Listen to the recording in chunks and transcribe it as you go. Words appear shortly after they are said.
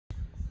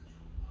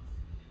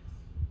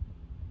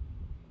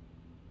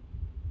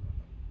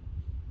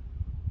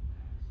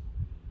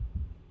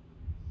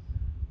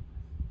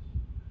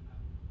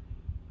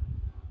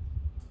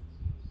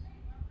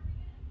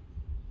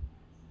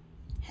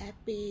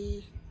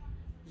Happy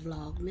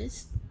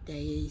vlogmas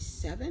day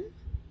 7.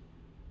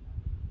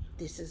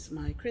 This is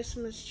my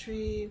Christmas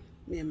tree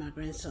me and my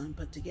grandson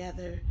put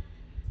together.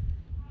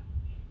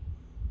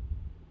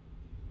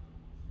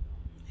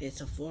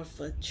 It's a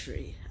 4-foot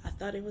tree. I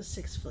thought it was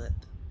 6 foot,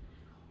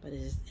 but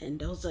it's, and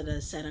those are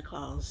the Santa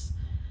Claus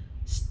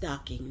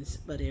stockings,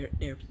 but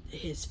they're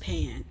his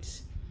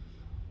pants.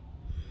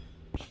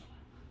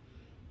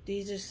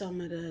 These are some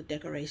of the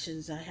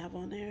decorations I have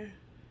on there.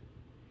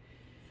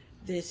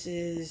 This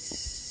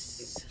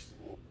is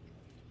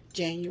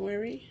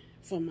January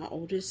for my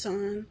oldest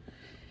son.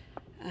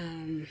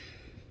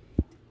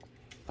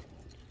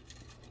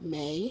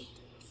 May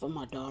for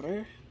my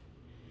daughter.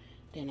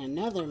 Then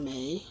another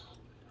May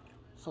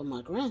for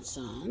my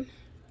grandson.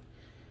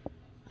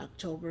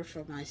 October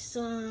for my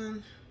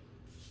son.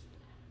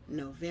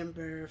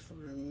 November for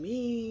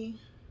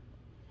me.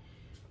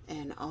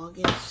 And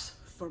August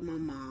for my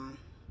mom.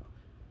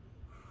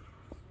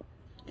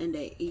 And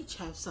they each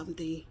have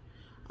something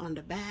on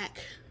the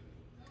back.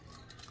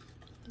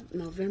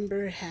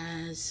 November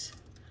has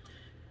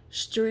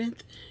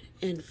strength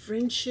and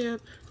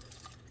friendship.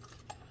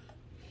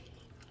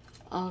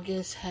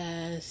 August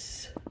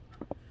has,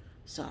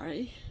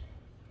 sorry,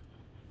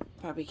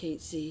 probably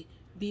can't see,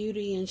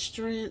 beauty and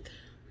strength.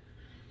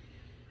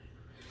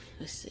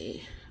 Let's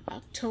see,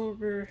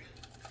 October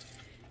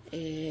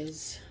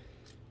is,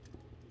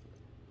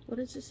 what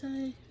does it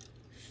say?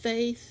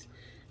 Faith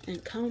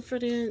and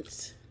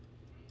confidence.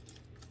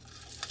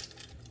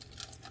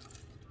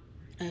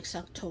 That's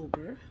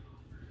October.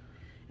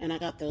 And I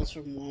got those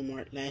from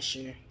Walmart last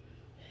year.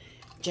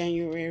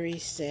 January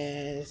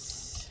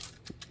says,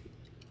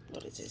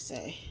 what does it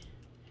say?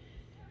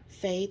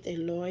 Faith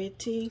and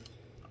loyalty.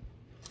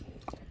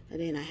 And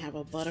then I have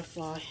a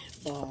butterfly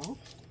ball.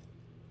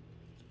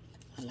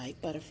 I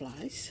like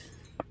butterflies.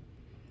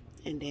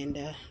 And then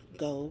the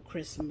gold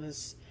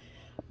Christmas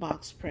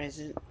box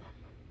present.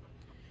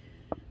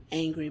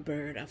 Angry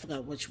bird. I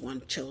forgot which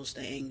one chose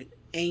the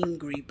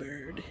angry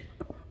bird.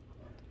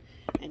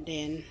 And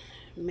then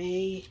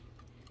May,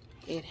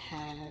 it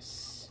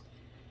has,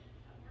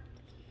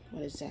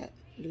 what is that?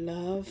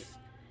 Love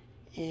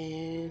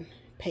and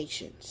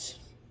patience.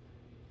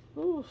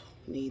 Ooh,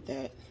 need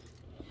that.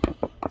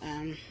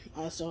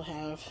 Also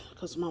have,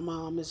 because my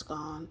mom is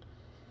gone,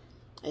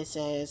 it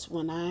says,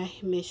 when I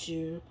miss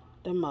you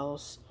the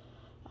most,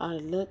 I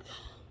look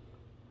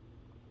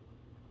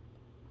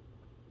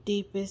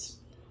I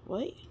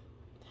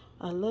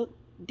look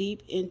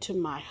deep into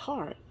my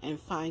heart and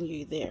find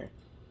you there.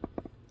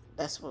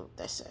 That's what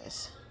that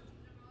says.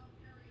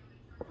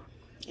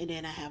 And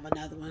then I have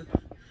another one.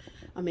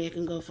 I mean, it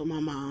can go for my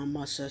mom,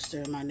 my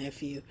sister, my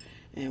nephew,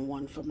 and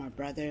one for my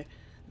brother.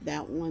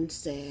 That one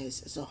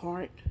says, it's a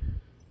heart.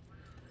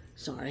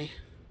 Sorry. It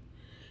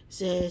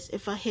says,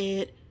 if I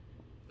had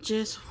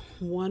just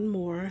one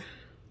more.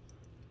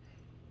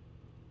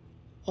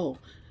 Oh,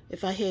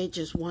 if I had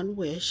just one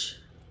wish,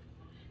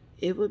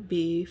 it would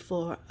be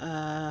for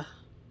a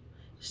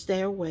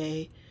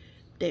stairway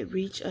that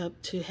reached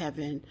up to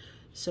heaven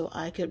so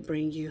I could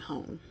bring you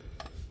home.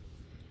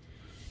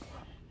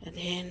 And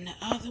then the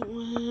other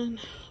one,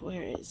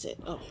 where is it?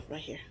 Oh, right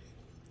here.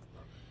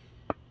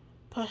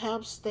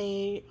 Perhaps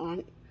they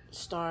aren't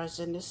stars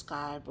in the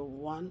sky, but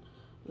one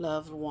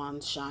loved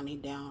one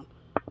shining down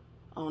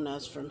on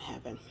us from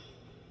heaven.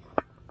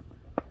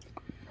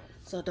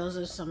 So those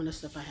are some of the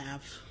stuff I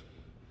have.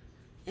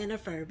 And a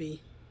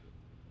Furby.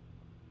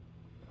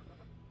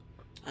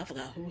 I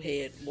forgot who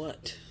had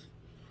what.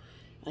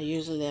 I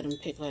usually let them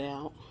pick it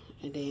out.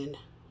 And then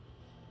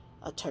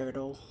a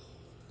turtle.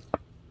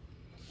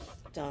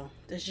 So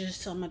there's just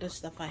some of the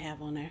stuff I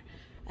have on there.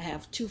 I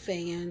have 2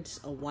 fans,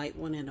 a white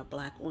one and a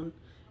black one.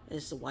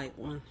 It's the white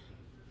one.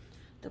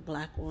 The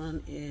black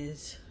one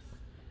is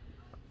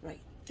right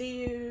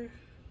there.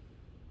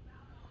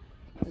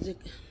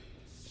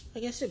 I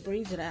guess it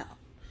brings it out.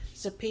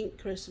 It's a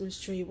pink Christmas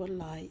tree with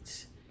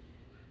lights.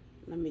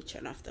 Let me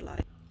turn off the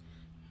light.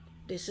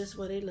 This is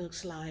what it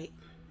looks like.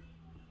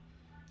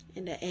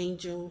 And the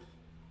angel,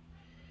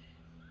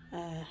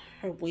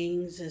 her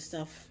wings and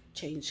stuff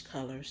change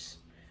colors.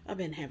 I've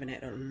been having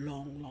it a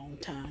long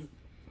time.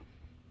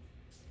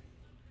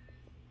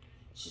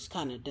 She's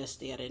kind of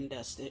dusty. I didn't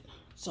dust it.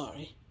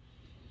 Sorry.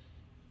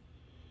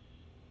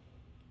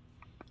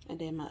 And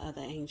then my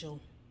other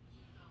angel.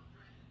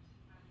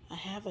 I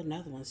have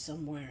another one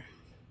somewhere.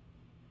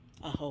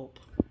 I hope.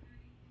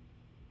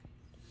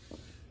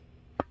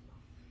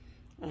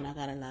 And I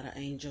got a lot of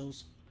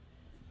angels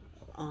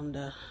on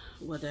the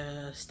where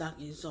the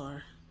stockings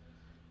are.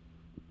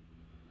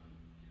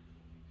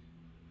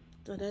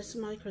 So that's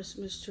my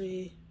Christmas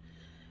tree.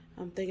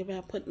 I'm thinking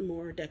about putting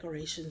more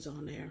decorations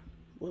on there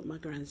with my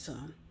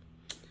grandson.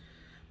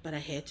 But I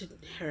had to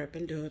hurry up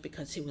and do it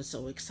because he was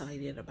so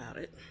excited about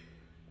it.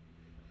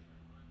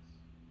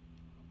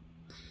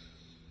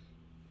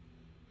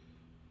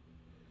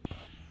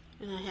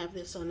 And I have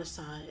this on the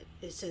side.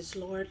 It says,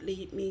 Lord,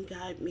 lead me,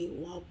 guide me,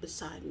 walk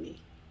beside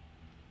me.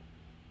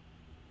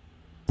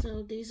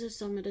 So these are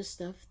some of the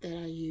stuff that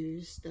I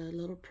use. The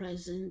little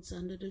presents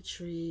under the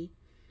tree,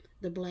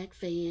 the black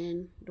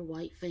fan, the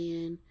white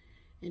fan,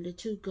 and the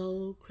 2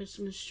 gold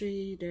Christmas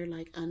tree. They're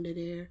like under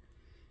there.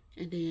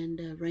 And then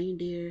the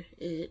reindeer,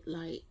 it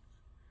like,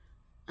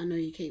 I know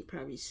you can't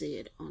probably see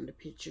it on the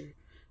picture,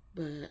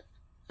 but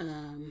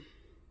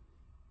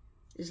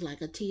it's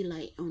like a tea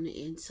light on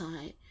the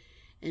inside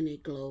and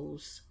it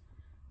glows.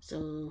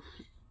 So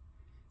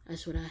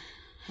that's what I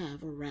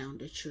have around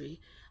the tree.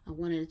 I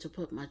wanted to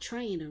put my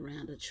train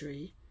around the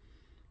tree,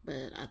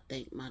 but I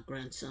think my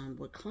grandson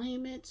would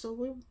claim it,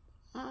 so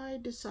I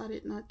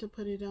decided not to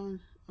put it on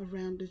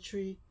around the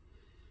tree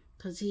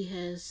because he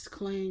has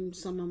claimed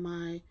some of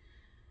my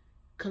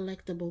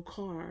collectible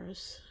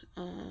cars.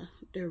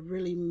 They're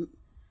really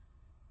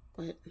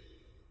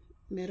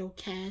metal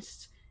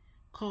cast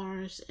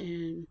cars,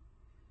 and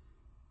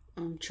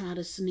I'm trying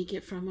to sneak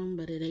it from him,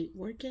 but it ain't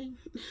working.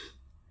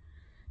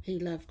 He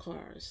loved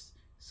cars,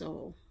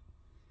 so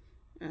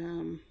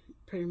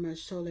pretty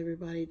much told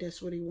everybody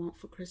that's what he want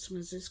for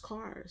Christmas is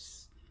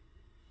cars.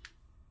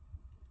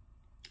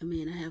 I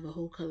mean, I have a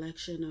whole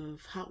collection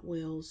of Hot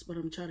Wheels, but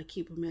I'm trying to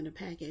keep them in a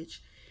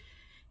package.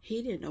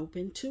 He didn't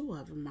open 2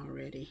 of them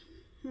already.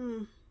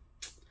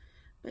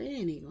 But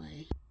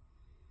anyway,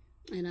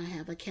 and I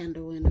have a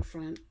candle in the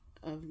front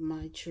of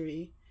my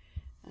tree.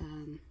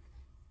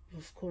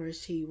 Of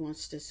course, he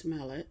wants to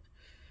smell it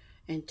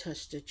and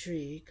touch the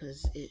tree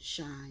because it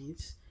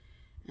shines.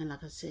 And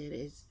like I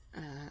said,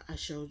 I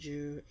showed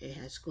you it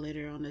has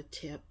glitter on the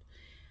tip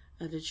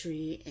of the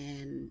tree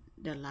and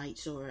the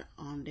lights are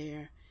on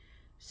there.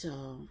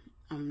 So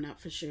I'm not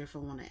for sure if I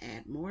want to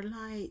add more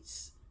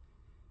lights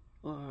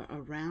or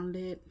around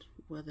it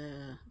where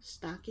the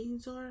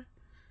stockings are,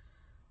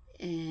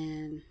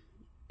 and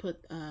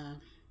put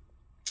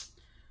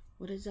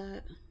what is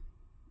that,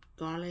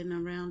 garland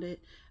around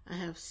it. I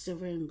have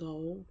silver and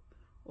gold,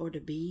 or the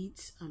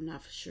beads. I'm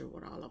not for sure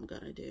what all I'm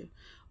gonna do,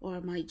 or I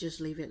might just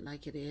leave it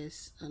like it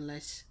is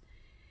unless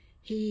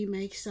he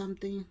makes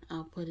something.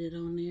 I'll put it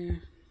on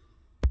there.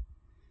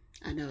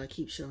 I know I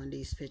keep showing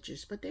these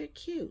pictures, but they're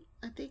cute.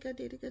 I think I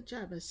did a good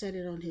job. I set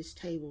it on his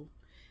table.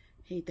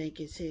 He think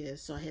it's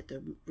his, so I had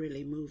to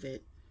really move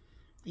it.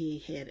 He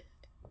had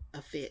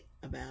a fit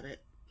about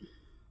it.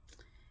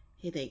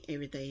 He think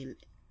everything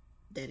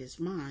that is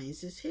mine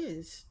is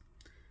his.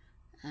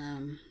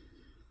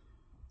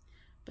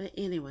 But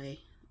anyway,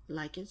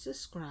 like and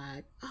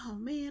subscribe. Oh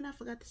man, I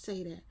forgot to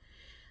say that.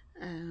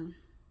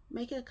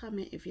 Make a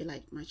comment if you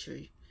like my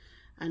tree.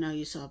 I know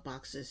you saw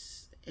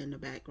boxes in the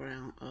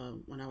background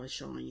when I was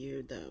showing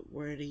you the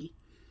wording.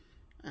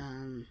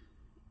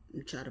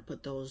 Try to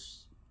put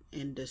those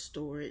in the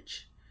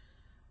storage.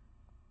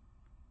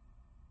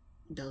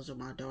 Those are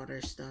my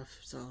daughter's stuff,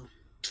 so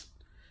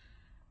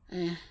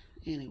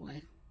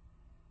anyway.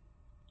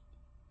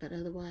 But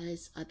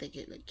otherwise, I think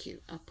it looked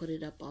cute. I put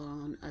it up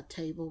on a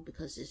table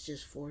because it's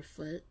just 4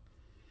 foot.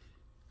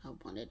 I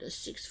wanted a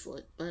 6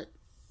 foot, but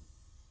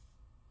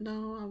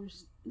no, I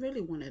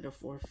really wanted a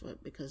 4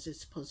 foot because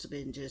it's supposed to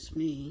be just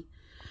me.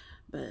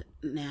 But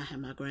now I have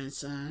my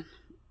grandson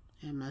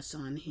and my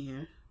son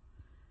here.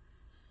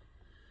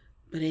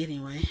 But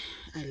anyway,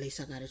 at least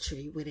I got a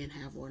tree. We didn't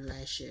have one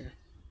last year.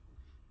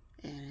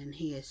 And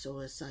he is so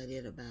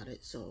excited about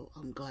it. So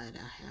I'm glad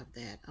I have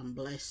that. I'm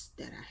blessed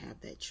that I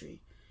have that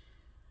tree.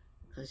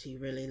 Because he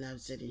really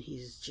loves it and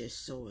he's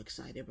just so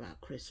excited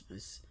about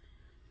Christmas.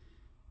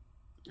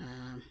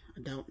 I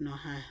don't know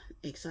how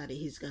excited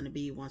he's going to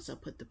be once I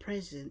put the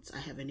presents. I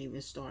haven't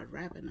even started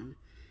wrapping them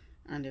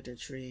under the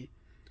tree.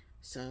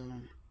 So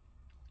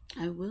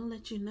I will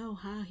let you know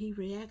how he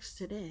reacts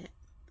to that.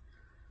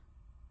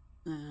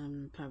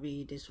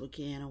 Probably this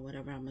weekend or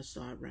whatever, I'm going to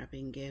start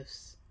wrapping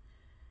gifts.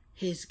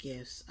 His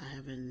gifts. I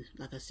haven't,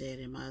 like I said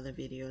in my other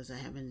videos, I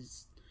haven't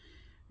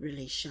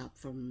really shopped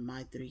for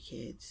my 3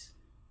 kids.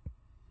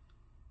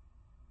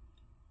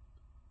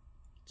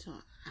 So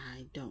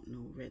I don't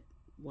know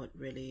what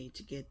really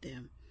to get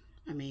them.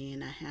 I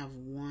mean, I have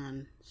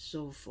one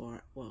so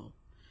far. Well,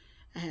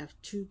 I have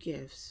 2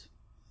 gifts.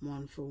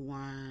 One for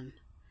one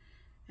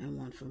and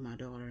one for my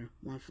daughter.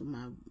 One for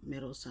my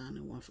middle son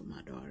and one for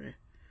my daughter.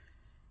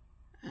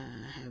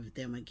 I have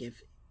them a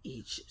gift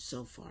each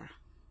so far.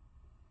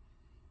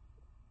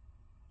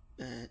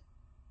 But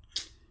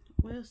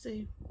we'll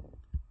see.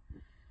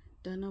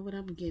 Don't know what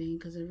I'm getting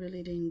because I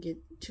really didn't get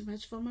too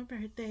much for my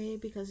birthday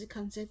because it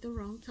comes at the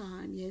wrong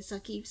time. Yes, I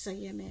keep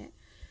saying that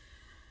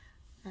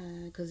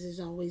because it's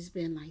always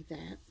been like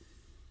that.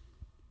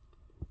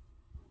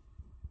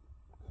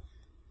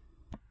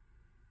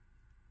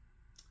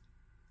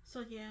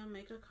 So yeah,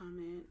 make a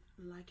comment,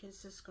 like and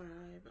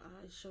subscribe.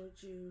 I showed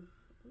you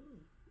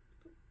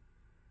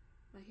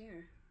my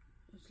hair.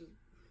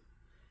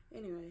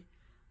 Anyway,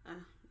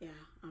 yeah,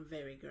 I'm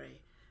very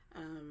gray.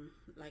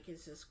 Like and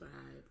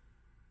subscribe.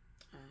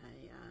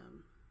 I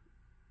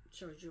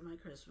showed you my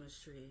Christmas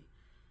tree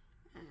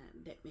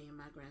that me and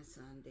my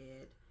grandson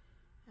did.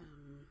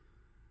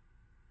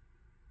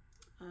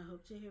 I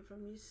hope to hear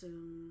from you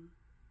soon.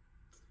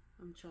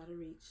 I'm trying to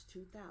reach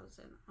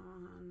 2,000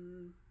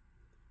 on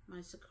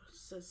my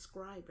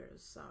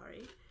subscribers,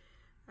 sorry.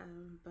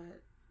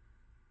 But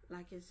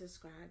like and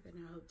subscribe, and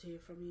I hope to hear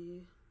from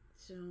you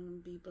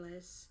soon. Be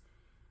blessed,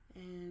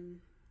 and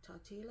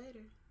talk to you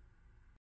later.